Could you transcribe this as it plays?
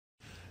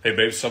Hey,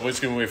 babe, Subway's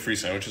giving away free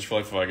sandwiches for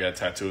like if I get a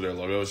tattoo of their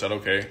logo. Is that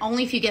okay?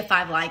 Only if you get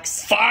 5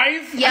 likes.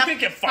 5? Yep. I can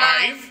get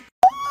 5.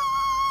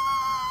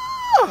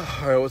 All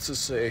right, what's this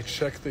say?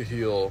 Check the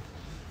heel.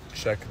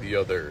 Check the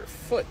other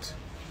foot.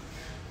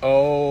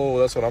 Oh,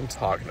 that's what I'm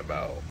talking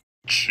about.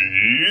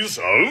 Cheese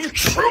of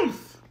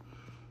truth.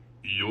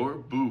 Your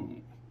boo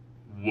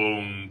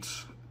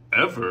won't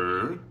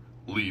ever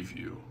leave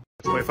you.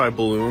 25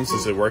 balloons,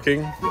 is it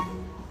working?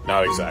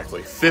 Not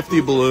exactly.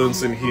 50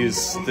 balloons and he's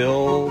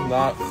still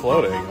not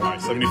floating. All right,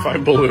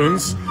 75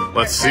 balloons.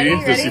 Let's see,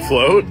 does he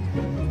float?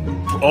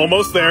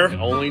 Almost there. It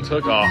only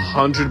took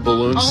 100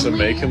 balloons to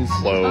make him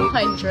float.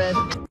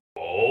 100.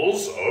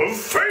 Balls of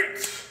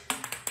fate.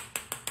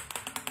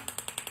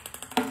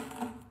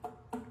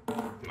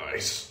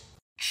 Nice.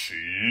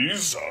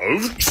 Cheese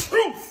of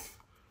truth.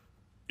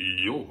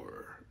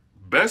 Your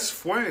best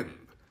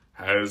friend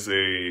has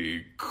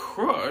a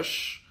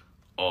crush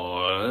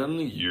on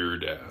your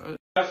dad.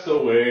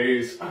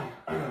 Castaways,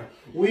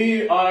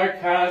 we are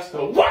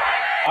castaways.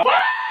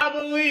 I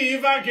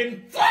believe I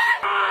can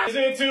fly. Is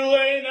it too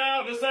late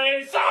now to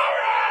say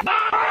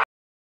sorry?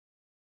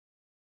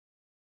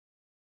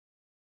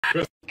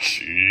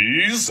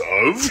 Cheese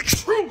of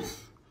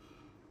truth.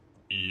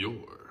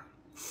 Your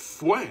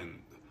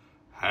friend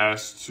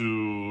has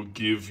to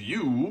give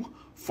you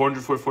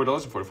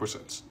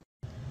 $444.44.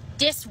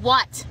 This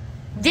what?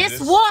 This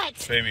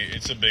what? Baby,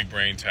 it's a big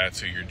brain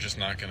tattoo. You're just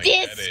not gonna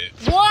get it.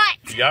 What?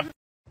 Yep.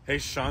 Hey,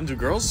 Sean, do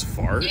girls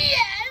fart?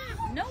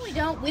 Yeah. No, we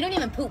don't. We don't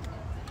even poop.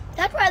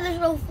 That brother's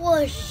real full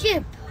of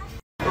shit.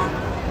 This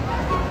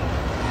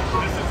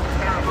is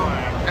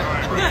terrifying.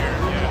 Right here.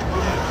 Yeah.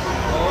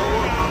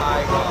 Oh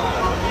my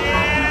god.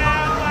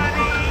 Yeah,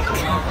 buddy.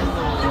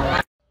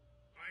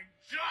 I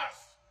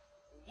just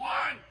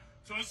want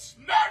to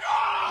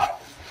snuggle.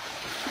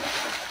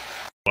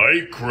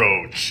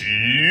 Micro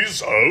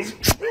cheese of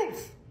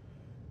truth.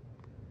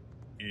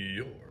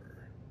 Your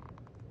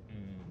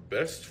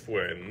best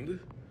friend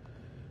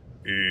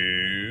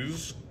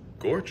is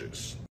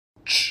gorgeous.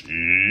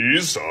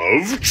 Cheese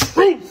of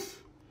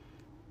truth.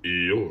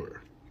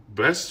 Your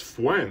best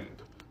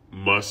friend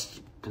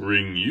must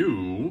bring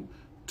you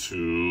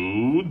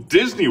to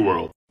Disney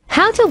World.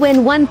 How to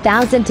win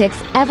 1,000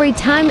 ticks every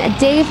time at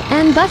Dave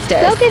and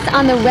Buster's. Focus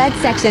on the red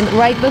section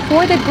right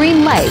before the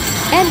green light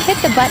and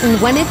hit the button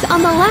when it's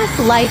on the last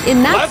light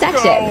in that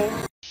section. Go.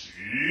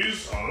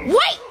 Cheese of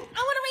Wait! I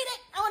want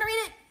to read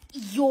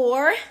it.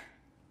 Your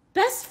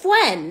best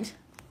friend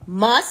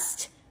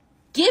must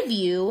give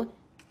you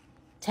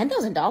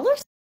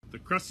 $10,000? The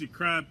Krusty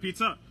Krab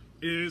pizza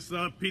is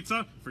the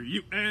pizza for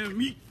you and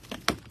me.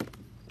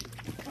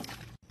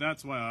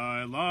 That's why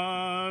I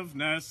love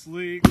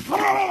Nestle.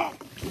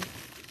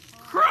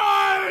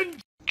 crunch.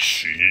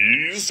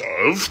 Cheese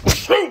of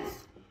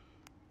truth.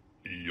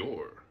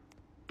 Your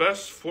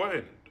best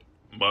friend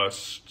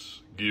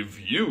must give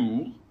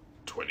you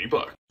 $20.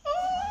 That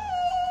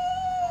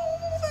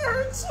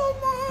hurts so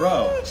much.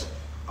 Bro,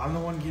 I'm the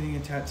one getting a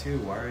tattoo.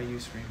 Why are you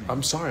screaming?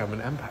 I'm sorry, I'm an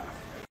empath.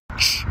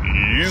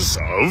 Cheese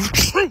of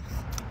truth.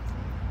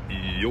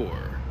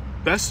 Your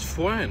best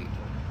friend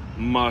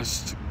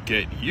must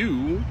get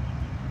you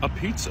a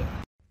pizza.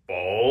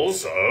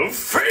 Balls of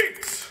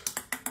fate.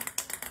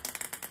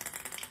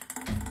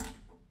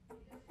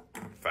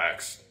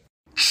 Facts.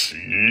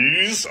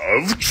 Cheese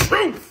of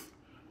truth.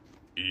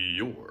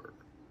 Your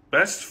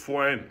best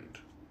friend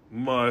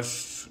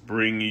must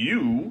bring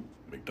you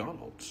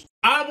McDonald's.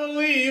 I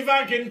believe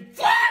I can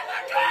fly.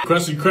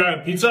 Krusty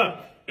Krab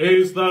pizza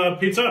is the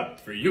pizza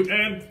for you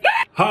and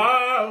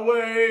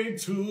highway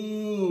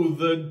to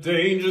the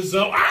danger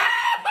zone.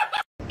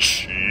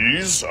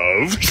 Cheese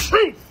of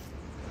truth.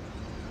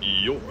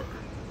 Your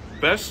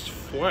best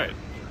friend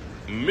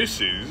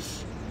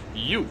misses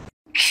you.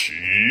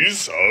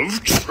 Cheese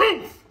of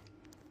truth.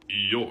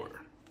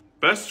 Your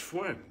best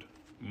friend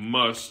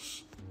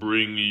must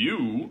bring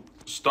you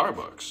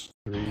Starbucks.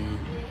 3,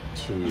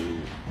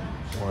 2,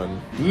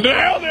 1.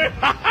 Nailed it!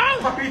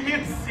 Are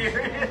you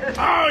serious?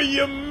 Oh,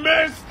 you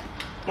missed!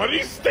 But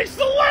he sticks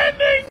the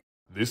landing!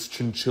 This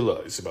chinchilla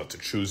is about to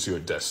choose your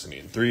destiny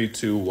in 3,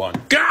 2, 1.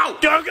 Go!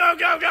 Go, go,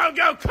 go, go,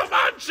 go! Come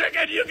on,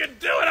 chicken! You can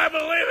do it! I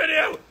believe in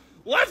you!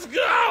 Let's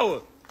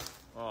go!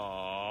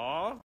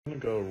 Aww. I'm gonna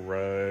go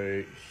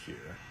right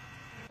here.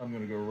 I'm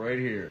gonna go right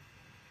here.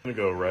 I'm gonna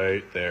go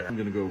right there. I'm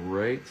gonna go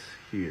right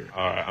here.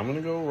 Alright, I'm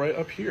gonna go right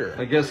up here.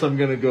 I guess I'm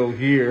gonna go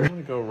here. I'm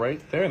gonna go right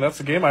there, and that's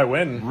the game I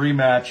win.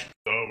 Rematch.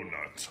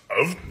 Donut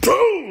of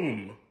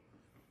doom!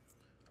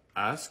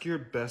 Ask your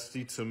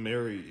bestie to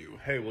marry you.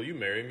 Hey, will you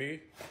marry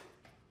me?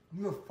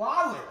 I'm the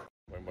father.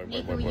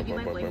 Nathan, will you be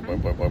my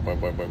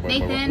boyfriend?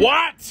 Nathan.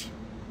 What?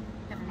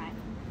 Never mind.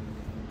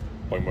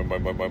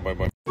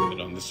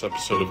 And on this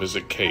episode of Is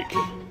It Cake?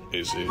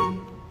 Is it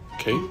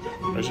cake?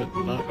 Or is it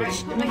not?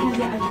 It's...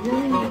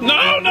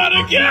 No, not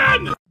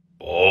again!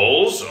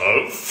 Balls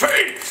of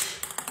fate!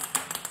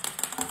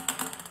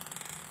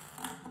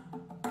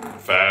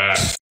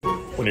 Fast.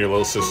 One of your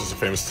little sisters a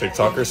famous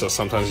TikToker, so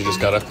sometimes you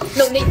just gotta...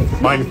 No,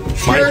 Nathan. Mine.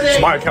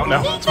 It's my account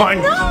now. It's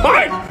mine.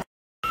 Mine!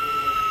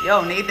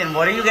 Yo, Nathan,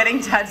 what are you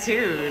getting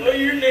tattooed? Oh,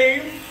 your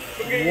name.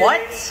 Okay,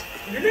 What?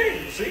 Your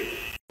name, see?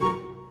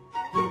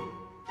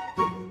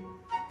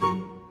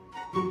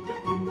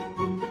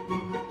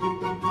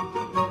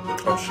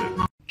 Oh, shit.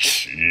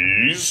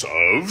 Cheese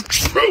of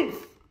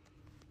truth!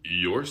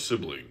 Your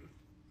sibling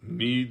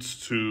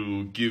needs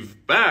to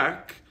give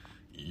back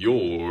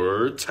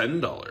your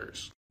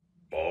 $10.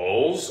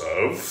 Balls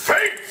of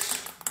fate!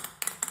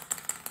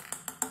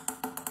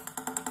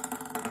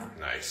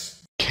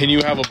 Nice. Can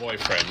you have a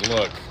boyfriend?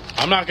 Look,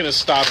 I'm not gonna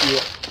stop you.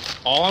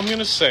 All I'm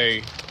gonna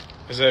say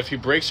is that if he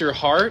breaks your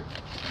heart,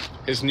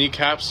 his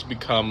kneecaps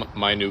become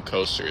my new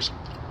coasters.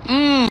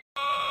 Mmm.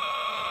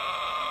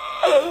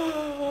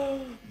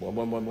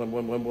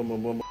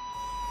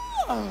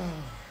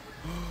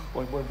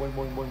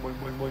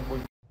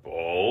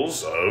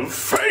 Balls of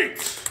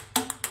fate!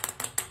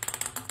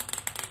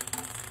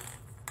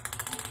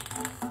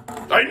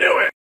 I knew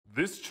it!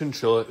 This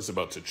chinchilla is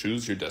about to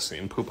choose your destiny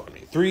and poop on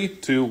me. 3,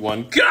 2,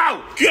 1,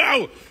 go!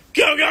 Go!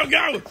 Go, go,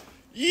 go!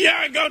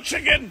 Yeah, go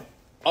chicken!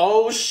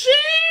 Oh, shit!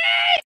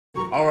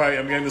 Alright,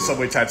 I'm getting the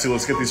Subway tattoo.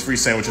 Let's get these free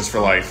sandwiches for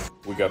life.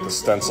 We got the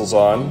stencils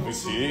on. You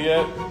see it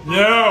yet?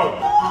 No!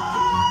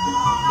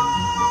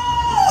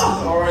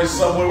 Alright,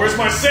 Subway, where's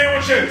my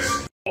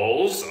sandwiches?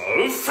 Balls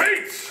of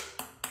fate!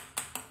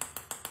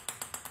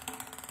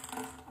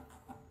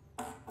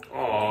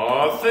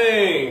 Aw,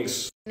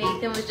 thanks.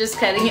 Nathan was just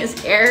cutting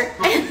his hair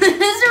and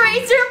his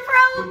razor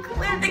broke.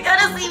 We have to go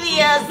to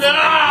CVS.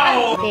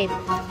 No! Babe,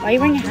 why are you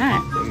wearing a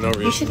hat? No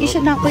reason. You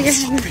should not put your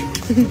hat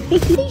in.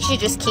 You should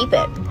just keep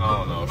it.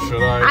 Oh no,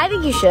 should I? I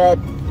think you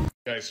should.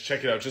 Guys,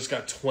 check it out. Just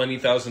got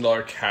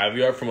 $20,000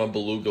 caviar from a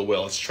beluga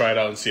whale. Let's try it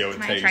out and see how it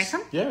Can I tastes. try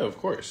some? Yeah, of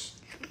course.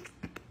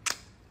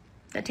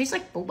 That tastes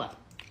like boba.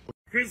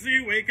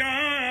 Chrissy, wake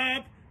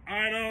up!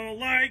 I don't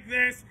like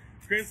this.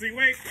 Chrissy,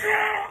 wake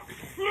up!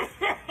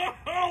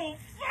 Oh,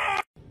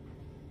 fuck!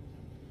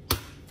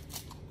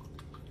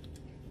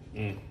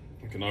 I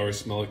can already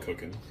smell it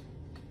cooking.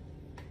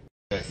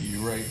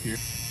 You right here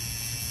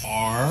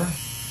are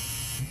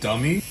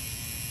dummy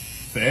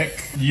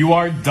thick. You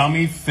are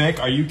dummy thick.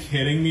 Are you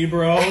kidding me,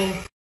 bro?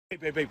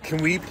 Hey, babe,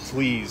 can we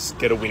please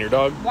get a wiener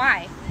dog?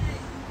 Why?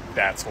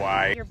 That's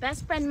why. Your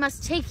best friend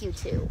must take you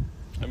to.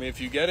 I mean, if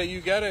you get it,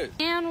 you get it.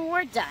 And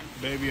we're done.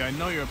 Baby, I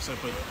know you're upset,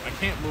 but I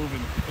can't move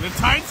and the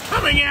tide's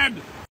coming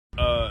in!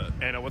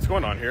 Anna, what's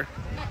going on here?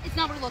 It's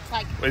not what it looks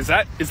like. Is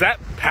that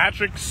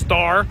Patrick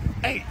Starr?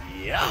 Hey,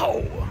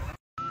 yo!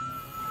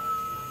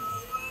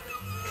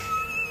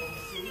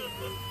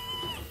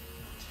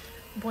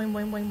 Boing,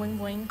 boing, boing, boing,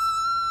 boing.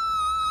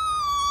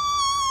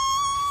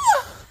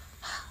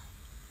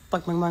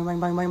 Bang, bang, bang,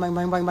 bang, bang, bang,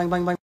 bang, bang, bang,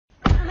 bang, bang.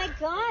 Oh my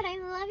god, I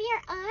love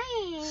your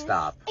eyes.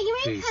 Stop. Are you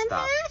wearing Please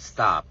contacts?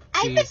 stop.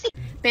 I bet the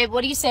Babe,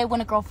 what do you say when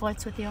a girl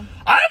flirts with you?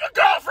 I have a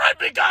girlfriend,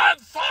 be gone!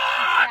 Fuck!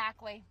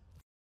 Exactly.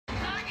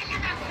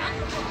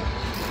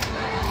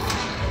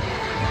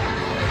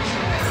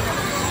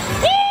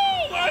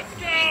 Let's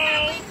go!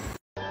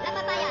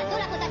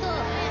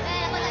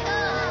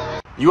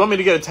 You want me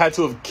to get a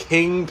tattoo of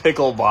King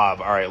Pickle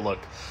Bob? All right, look.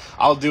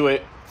 I'll do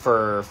it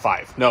for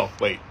 5. No,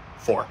 wait,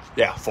 4.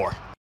 Yeah, 4.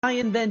 I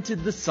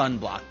invented the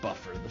sunblock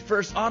buffer, the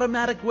first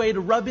automatic way to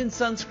rub in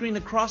sunscreen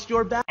across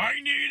your back. I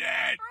need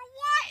it! For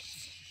what?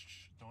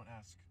 Don't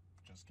ask,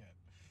 just get.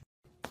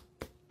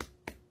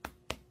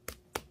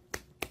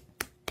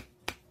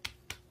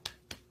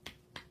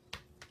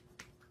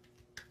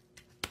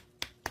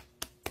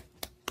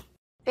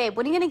 Babe,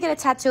 when are you gonna get a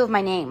tattoo of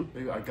my name?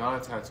 Baby, I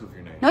got a tattoo of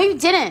your name. No, you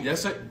didn't.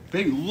 Yes,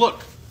 baby,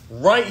 look.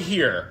 Right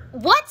here.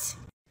 What?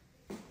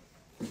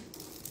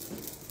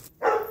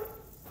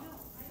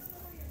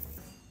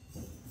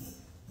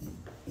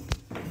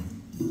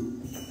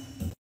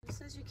 It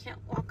says you can't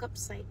walk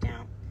upside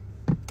down.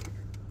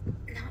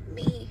 Not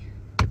me.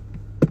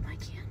 I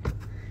can.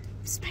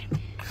 Spider-Man.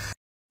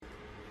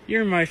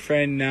 You're my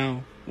friend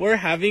now. We're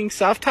having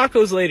soft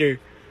tacos later.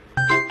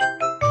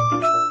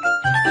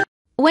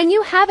 When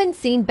you haven't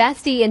seen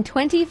Bestie in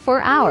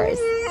 24 hours.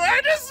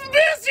 I just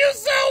miss you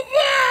so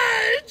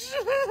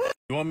much!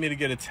 You want me to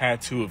get a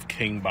tattoo of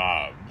King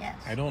Bob? Yes.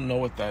 I don't know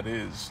what that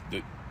is.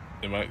 Do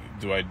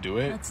I do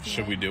it? Let's do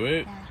Should it. we do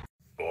it? Yeah.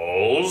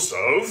 Balls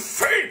of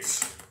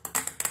fate!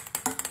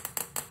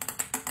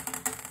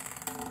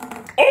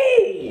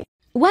 Oh!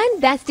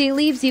 When Bestie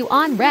leaves you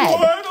on red.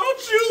 Why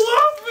don't you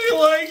love me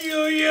like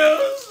you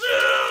used to?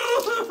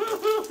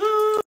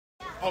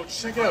 Oh,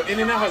 check it out.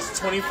 In-N-Out has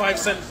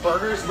 25-cent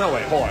burgers. No,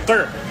 wait, hold on.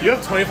 Sir, you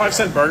have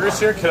 25-cent burgers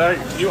here? Can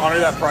you honor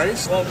that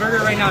price? Well, burger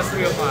right now is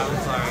 $3.05.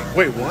 I'm sorry.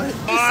 Wait, what?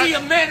 See a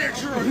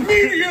manager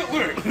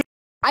immediately.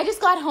 I just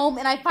got home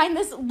and I find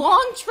this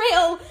long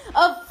trail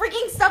of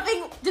freaking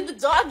stuffing. Did the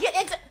dog get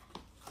into...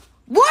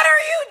 What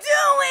are you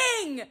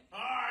doing?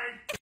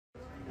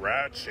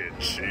 Ratchet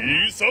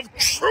cheese of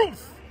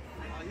truth.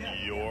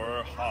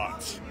 You're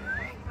hot.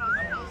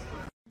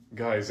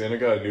 Guys, Anna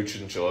got a new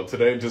chinchilla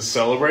today to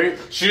celebrate.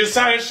 She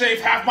decided to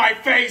shave half my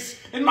face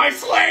in my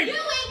sleep. You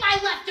ate my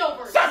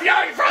leftovers. Stop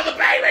yelling in front of the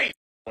baby.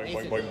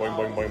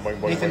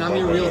 Nathan, I'm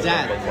your real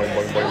dad.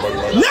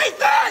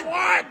 Nathan!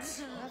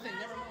 What?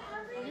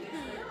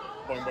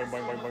 Boing, boing,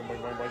 boing, boing, boing,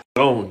 boing, boing, boing.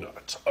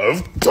 Donut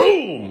of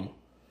doom.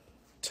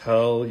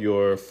 Tell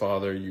your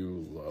father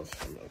you love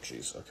him. Oh,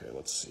 jeez. Okay,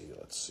 let's see.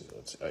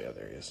 Oh, yeah,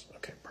 there he is.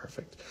 Okay,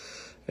 perfect.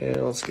 And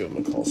let's give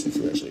him a call, see if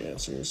he actually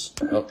answers.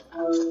 Oh.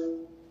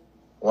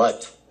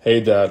 What? Hey,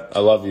 Dad, I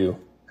love you.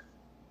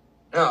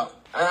 No,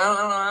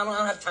 I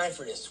don't have time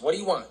for this. What do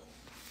you want?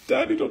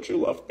 Daddy, don't you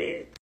love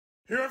me?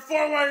 Here are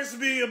 4 ways to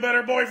be a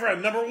better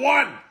boyfriend. Number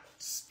 1,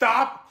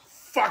 stop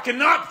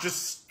fucking up.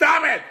 Just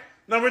stop it.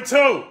 Number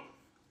 2,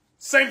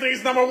 same thing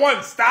as number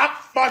 1. Stop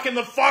fucking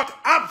the fuck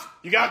up.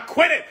 You gotta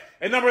quit it.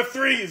 And number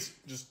 3 is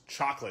just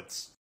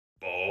chocolates.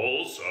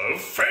 Balls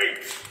of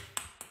fate.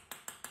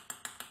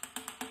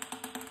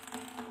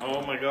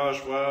 Oh my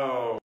gosh,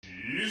 wow.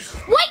 Jeez.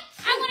 Wait!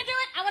 I want to do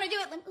it! I want to do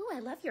it! Ooh, I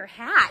love your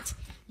hat.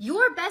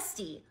 Your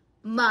bestie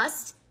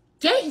must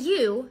get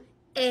you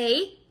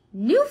a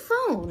new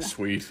phone.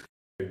 Sweet.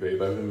 Hey,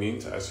 babe, I've been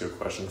meaning to ask you a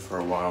question for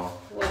a while.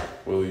 What?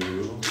 Will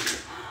you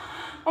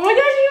Oh my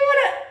gosh, you want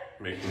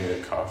to... make me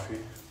a coffee,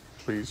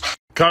 please?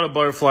 Caught a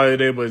butterfly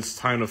today, but it's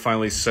time to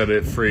finally set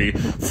it free.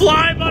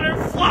 Fly,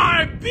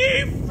 butterfly,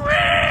 be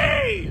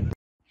free!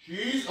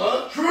 She's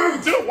a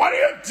truth! Dude, what are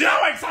you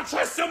doing? Stop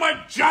trying to steal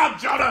my job,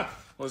 Jonah!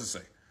 What does it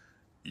say?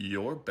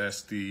 Your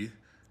bestie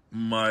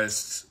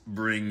must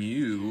bring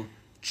you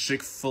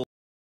Chick-fil-A.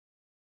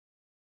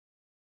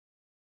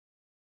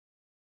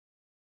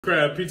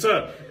 Crab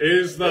pizza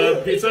is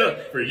the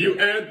pizza for you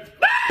and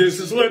this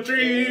is what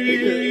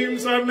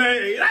dreams are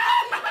made.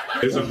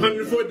 It's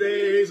 104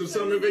 days of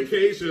summer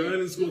vacation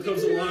and school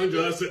comes along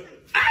just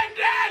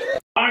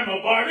I'm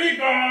a Barbie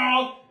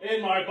girl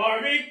in my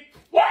Barbie.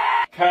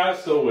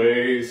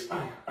 Castaways.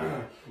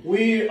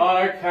 We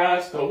are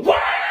castaways.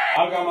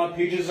 I got my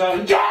peaches out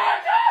in Georgia.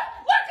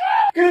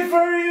 Good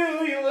for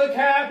you, you look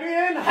happy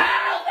and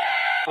healthy.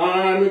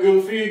 I'm a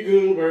goofy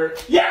goober.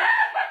 Yeah!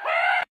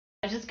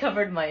 I just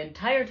covered my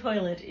entire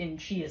toilet in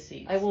chia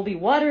seeds. I will be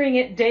watering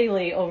it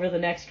daily over the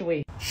next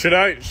week. Should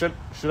I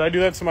do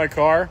that to my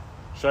car?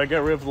 Should I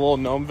get rid of the little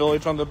gnome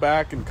village on the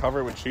back and cover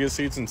it with chia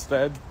seeds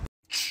instead?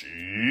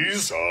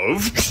 Cheese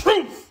of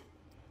truth.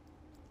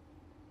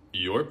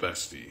 Your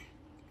bestie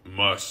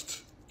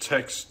must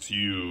text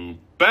you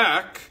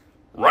back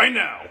right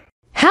now.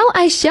 How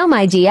I show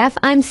my GF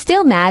I'm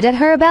still mad at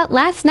her about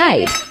last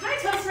night. My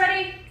toast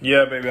ready?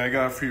 Yeah, baby, I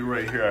got it for you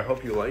right here. I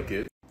hope you like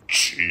it.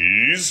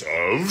 Cheese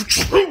of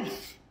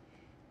truth.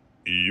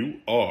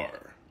 You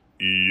are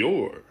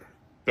your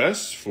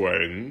best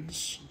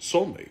friend's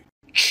soulmate.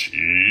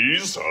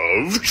 Cheese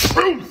of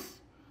truth.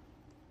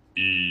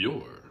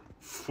 Your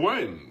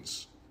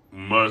friends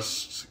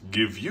must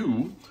give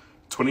you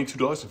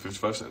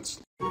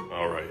 $22.55.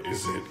 All right,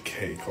 is it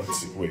cake? Let's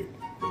see. Wait,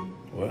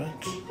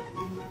 what?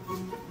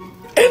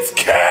 It's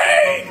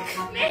cake!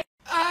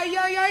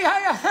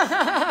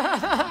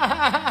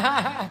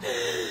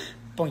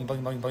 Boing,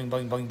 boing, boing, boing,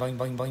 boing, boing, boing,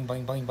 boing, boing,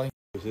 boing, boing, boing.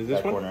 Is it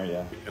this corner?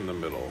 Yeah. In the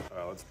middle.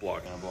 Let's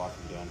block. I'm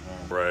blocking down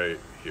here. Right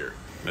here,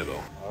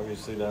 middle.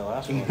 Obviously, that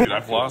last one. Dude,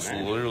 I've lost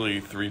literally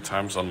 3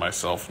 times on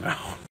myself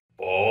now.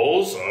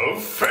 Balls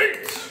of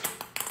fate.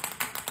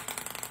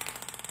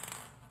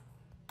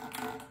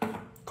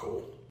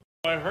 Cool.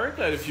 I heard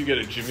that if you get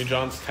a Jimmy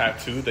John's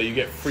tattoo, that you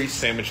get free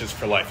sandwiches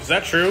for life. Is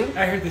that true?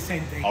 I heard the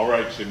same thing. All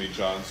right, Jimmy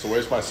John. So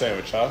where's my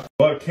sandwich, huh?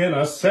 What can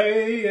I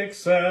say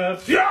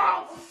except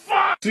yo,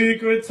 fuck!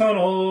 Secret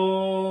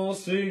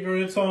tunnels,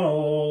 secret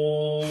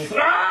tunnels.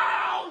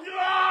 Oh,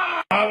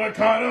 God!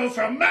 Avocados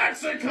from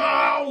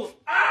Mexico!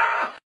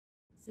 Ah!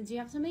 Since you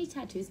have so many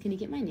tattoos, can you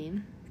get my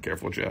name?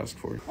 Careful what you ask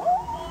for.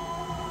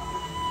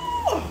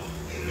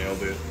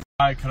 Nailed it.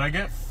 Hi, can I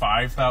get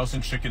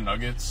 5,000 chicken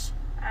nuggets?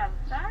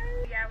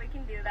 Sorry? Yeah, we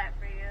can do that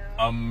for you.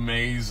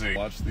 Amazing.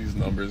 Watch these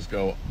numbers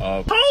go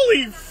up.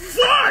 Holy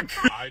fuck!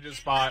 I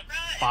just bought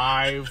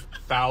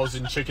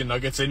 5,000 chicken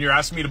nuggets and you're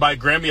asking me to buy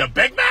Grammy a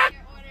Big Mac?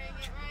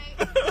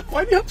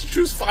 Why do you have to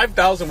choose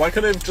 5,000? Why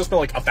couldn't it have just been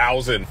like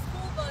 1,000? School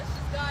bus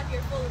just got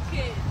here full of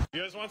kids.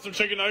 You guys want some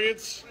chicken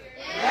nuggets?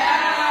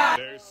 Yeah!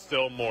 There's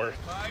still more.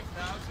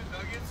 5,000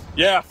 nuggets?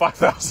 Yeah,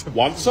 5,000.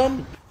 Want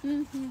some?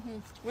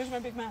 Where's my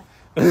Big Mac?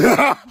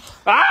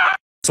 Ah!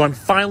 So I'm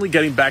finally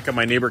getting back at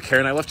my neighbor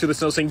Karen. I left you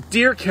this note saying,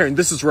 "Dear Karen,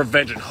 this is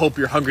revenge and hope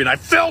you're hungry." And I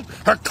filled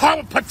her car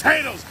with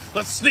potatoes.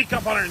 Let's sneak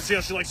up on her and see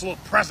how she likes a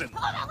little present.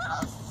 Oh, that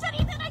little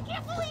shitty thing. I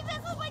can't believe this.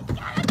 Oh my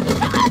god. Oh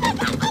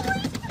my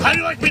god. How do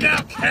you like me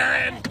now,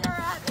 Karen?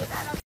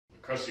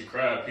 Krusty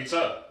Krab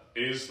pizza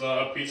is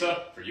the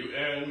pizza for you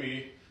and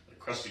me. The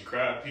Krusty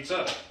Krab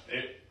pizza.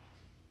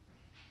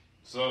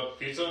 It's the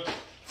pizza.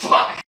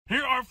 Fuck!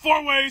 Here are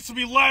 4 ways to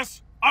be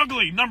less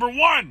ugly. Number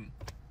 1.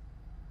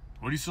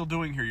 What are you still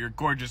doing here? You're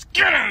gorgeous.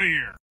 Get out of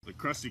here! The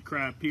Krusty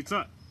Krab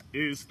pizza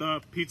is the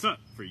pizza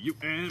for you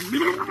and me.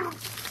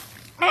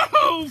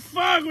 Oh,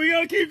 fuck! We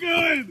gotta keep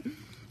going!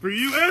 For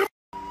you and...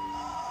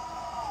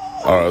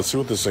 Alright, let's see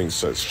what this thing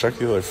says. Check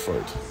the other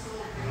foot.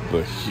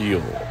 The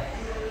heel.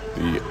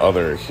 The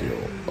other heel.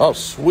 Oh,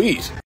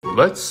 sweet!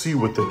 Let's see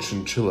what the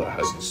chinchilla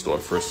has in store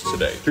for us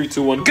today. 3,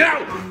 2, 1,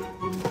 go!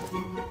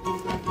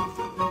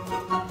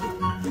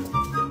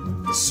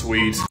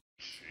 Sweet.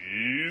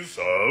 Cheese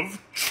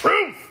of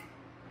truth.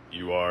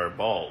 You are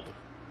bald.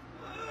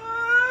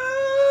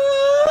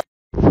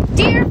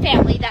 Dear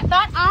family that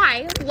thought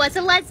I was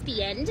a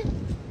lesbian,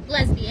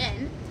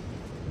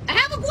 I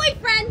have a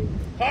boyfriend.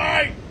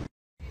 Hi.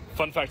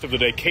 Fun fact of the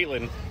day,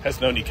 Caitlin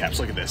has no kneecaps.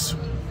 Look at this.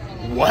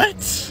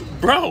 What?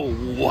 Bro,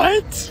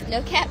 what?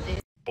 No cat food.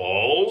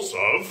 Balls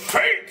of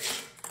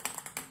fate.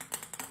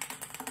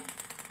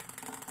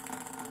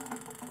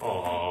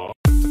 Aww.